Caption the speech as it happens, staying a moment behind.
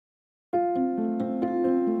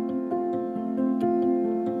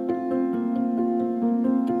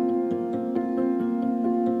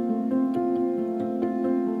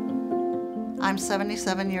I'm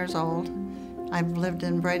 77 years old. I've lived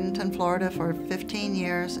in Bradenton, Florida for 15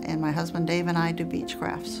 years, and my husband Dave and I do beach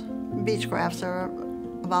crafts. Beach crafts are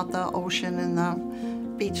about the ocean and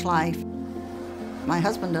the beach life. My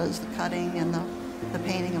husband does the cutting and the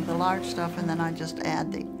painting of the large stuff, and then I just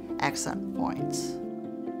add the accent points.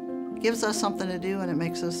 It gives us something to do, and it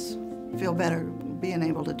makes us feel better being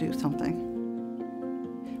able to do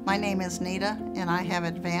something. My name is Nita, and I have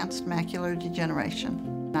advanced macular degeneration.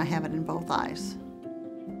 I have it in both eyes.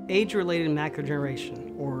 Age-related macular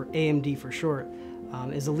degeneration, or AMD for short,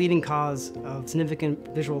 is a leading cause of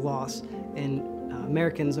significant visual loss in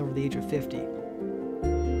Americans over the age of 50.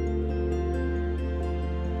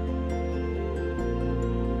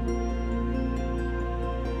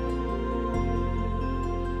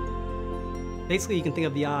 Basically, you can think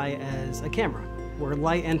of the eye as a camera, where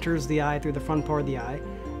light enters the eye through the front part of the eye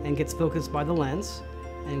and gets focused by the lens,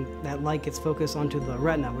 and that light gets focused onto the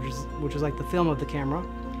retina, which is like the film of the camera,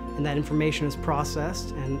 and that information is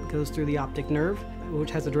processed and goes through the optic nerve,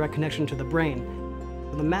 which has a direct connection to the brain.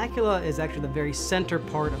 The macula is actually the very center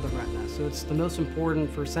part of the retina, so it's the most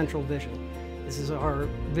important for central vision. This is our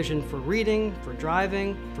vision for reading, for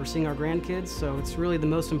driving, for seeing our grandkids, so it's really the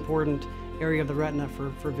most important area of the retina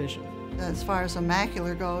for vision. As far as the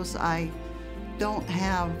macular goes, I don't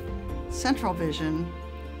have central vision,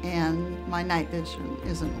 and my night vision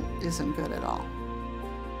isn't good at all.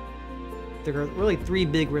 There are really three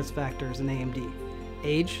big risk factors in AMD.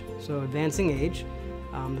 Age, so advancing age.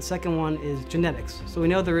 The second one is genetics. So we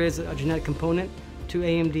know there is a genetic component to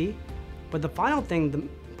AMD, but the final thing,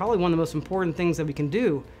 probably one of the most important things that we can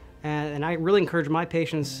do, and I really encourage my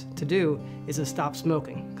patients to do, is to stop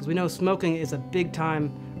smoking, because we know smoking is a big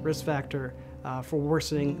time risk factor for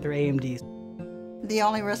worsening their AMD. The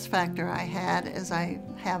only risk factor I had is I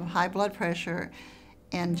have high blood pressure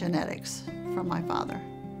and genetics from my father.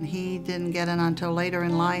 He didn't get it until later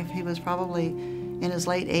in life. He was probably in his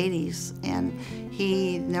late 80s, and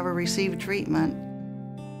he never received treatment.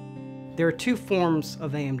 There are two forms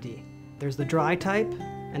of AMD. There's the dry type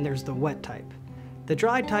and there's the wet type. The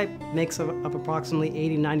dry type makes up approximately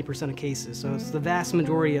 80–90% of cases, so it's the vast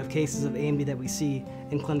majority of cases of AMD that we see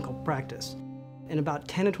in clinical practice. In about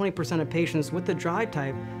 10–20% of patients with the dry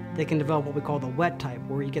type, they can develop what we call the wet type,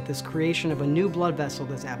 where you get this creation of a new blood vessel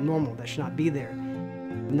that's abnormal, that should not be there.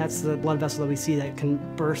 And that's the blood vessel that we see that can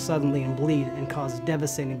burst suddenly and bleed and cause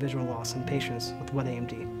devastating visual loss in patients with wet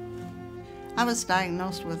AMD. I was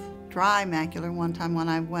diagnosed with dry macular one time when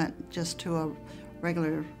I went just to a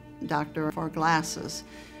regular doctor for glasses.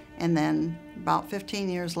 And then about 15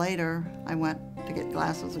 years later, I went to get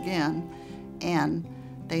glasses again, and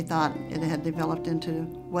they thought it had developed into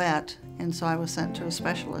wet, and so I was sent to a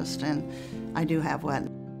specialist, and I do have wet.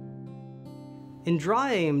 In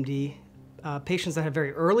dry AMD, patients that have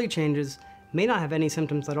very early changes may not have any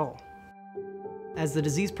symptoms at all. As the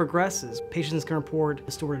disease progresses, patients can report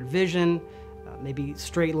distorted vision, maybe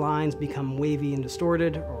straight lines become wavy and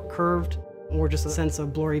distorted or curved, or just a sense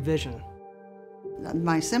of blurry vision.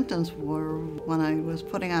 My symptoms were when I was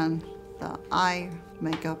putting on the eye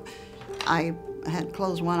makeup, I had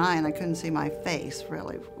closed one eye and I couldn't see my face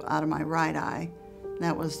really out of my right eye.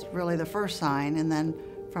 That was really the first sign, and then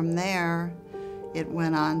from there it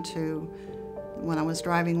went on to when I was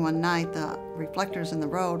driving one night, the reflectors in the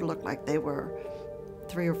road looked like they were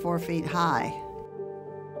 3 or 4 feet high.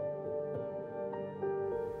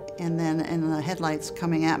 And the headlights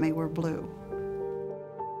coming at me were blue.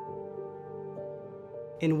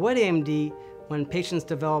 In wet AMD, when patients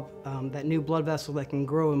develop that new blood vessel that can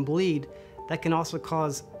grow and bleed, that can also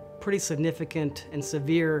cause pretty significant and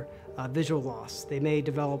severe visual loss. They may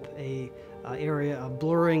develop a area of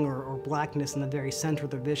blurring or blackness in the very center of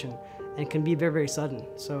their vision, and can be very, very sudden.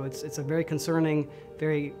 So it's a very concerning,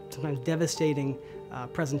 very sometimes devastating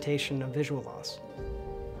presentation of visual loss.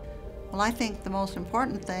 Well, I think the most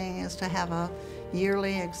important thing is to have a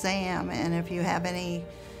yearly exam, and if you have any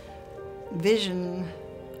vision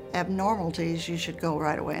abnormalities, you should go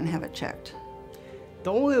right away and have it checked.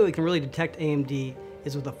 The only way we can really detect AMD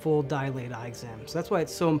is with a full dilated eye exam. So that's why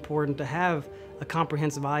it's so important to have a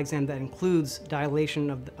comprehensive eye exam that includes dilation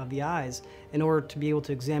of the eyes in order to be able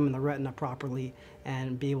to examine the retina properly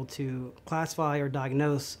and be able to classify or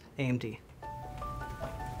diagnose AMD.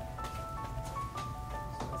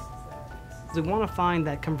 We want to find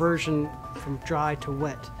that conversion from dry to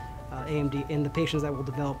wet AMD in the patients that will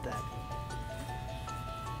develop that.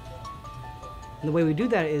 And the way we do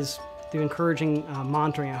that is through encouraging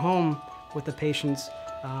monitoring at home with the patients,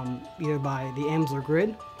 either by the Amsler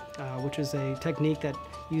grid, which is a technique that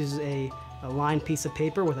uses a lined piece of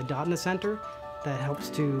paper with a dot in the center, that helps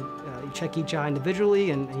to you check each eye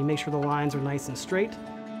individually and you make sure the lines are nice and straight.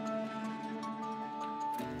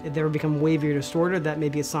 If they ever become wavy or distorted, that may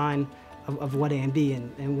be a sign of wet AMD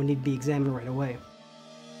and would need to be examined right away.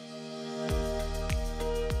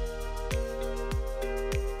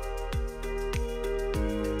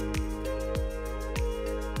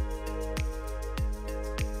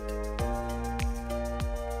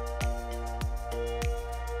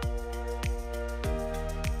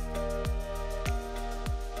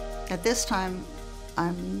 At this time,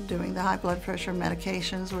 I'm doing the high blood pressure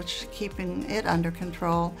medications, which keeping it under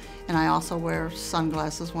control, and I also wear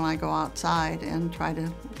sunglasses when I go outside and try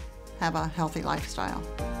to have a healthy lifestyle.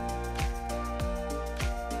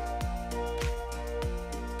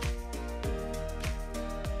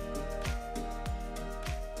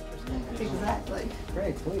 Exactly.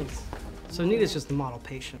 Great, please. So Nita's just the model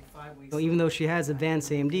patient. So even though she has advanced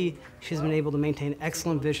AMD, she's been able to maintain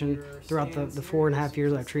excellent vision throughout the 4.5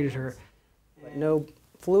 years I've treated her. No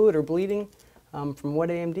fluid or bleeding from wet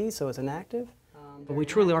AMD, so it's inactive. But we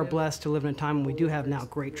truly are blessed to live in a time when we do have now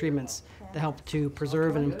great treatments that help to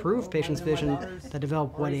preserve and improve patients' vision that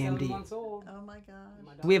develop wet AMD. Oh my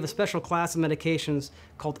gosh. We have a special class of medications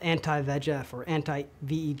called anti-VEGF or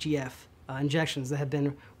anti-VEGF injections that have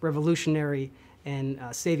been revolutionary in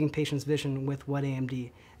saving patients' vision with wet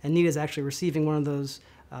AMD. And Nita's actually receiving one of those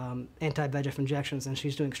anti-VEGF injections, and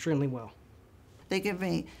she's doing extremely well. They give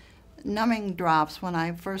me numbing drops when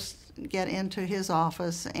I first get into his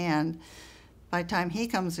office, and by the time he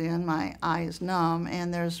comes in, my eye is numb,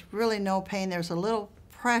 and there's really no pain. There's a little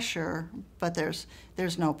pressure, but there's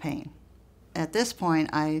no pain. At this point,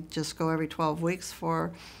 I just go every 12 weeks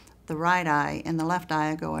for the right eye, and the left eye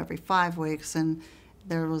I go every 5 weeks, and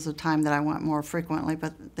there was a time that I went more frequently,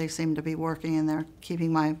 but they seem to be working and they're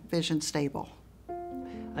keeping my vision stable.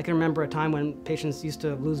 I can remember a time when patients used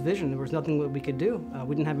to lose vision. There was nothing that we could do.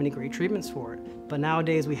 We didn't have any great treatments for it. But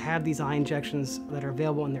nowadays we have these eye injections that are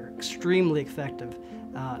available, and they're extremely effective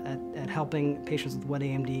at helping patients with wet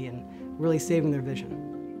AMD and really saving their vision.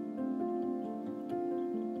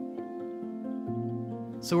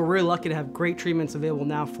 So we're really lucky to have great treatments available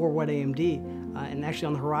now for wet AMD. And actually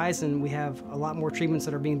on the horizon, we have a lot more treatments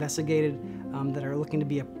that are being investigated that are looking to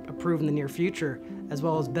be approved in the near future, as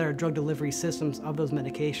well as better drug delivery systems of those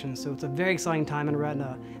medications. So it's a very exciting time in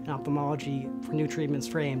retina and ophthalmology for new treatments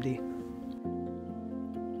for AMD.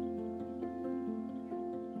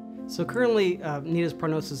 So currently, Nita's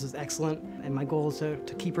prognosis is excellent, and my goal is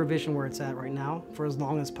to keep her vision where it's at right now for as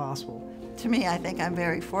long as possible. To me, I think I'm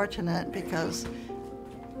very fortunate because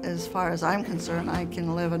as far as I'm concerned, I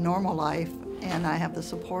can live a normal life, and I have the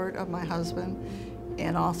support of my husband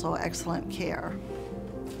and also excellent care.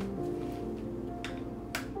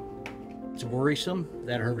 It's worrisome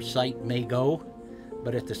that her sight may go,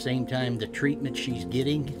 but at the same time, the treatment she's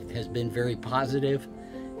getting has been very positive,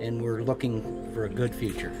 and we're looking for a good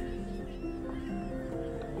future.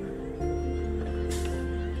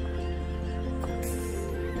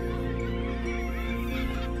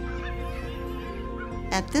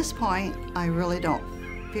 At this point, I really don't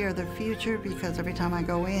fear the future because every time I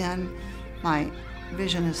go in, my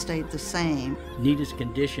vision has stayed the same. Nita's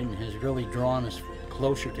condition has really drawn us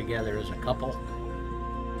closer together as a couple.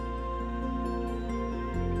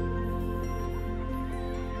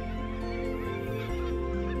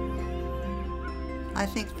 I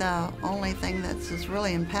think the only thing that's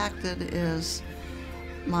really impacted is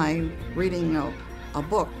my reading a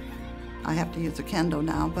book. I have to use a Kindle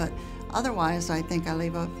now, but otherwise I think I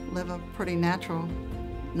live a pretty natural,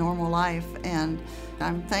 normal life, and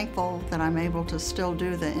I'm thankful that I'm able to still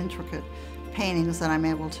do the intricate paintings that I'm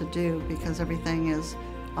able to do because everything is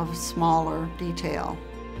of smaller detail.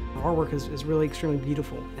 Our work is really extremely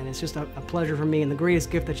beautiful, and it's just a pleasure for me, and the greatest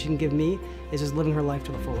gift that she can give me is just living her life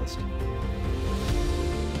to the fullest.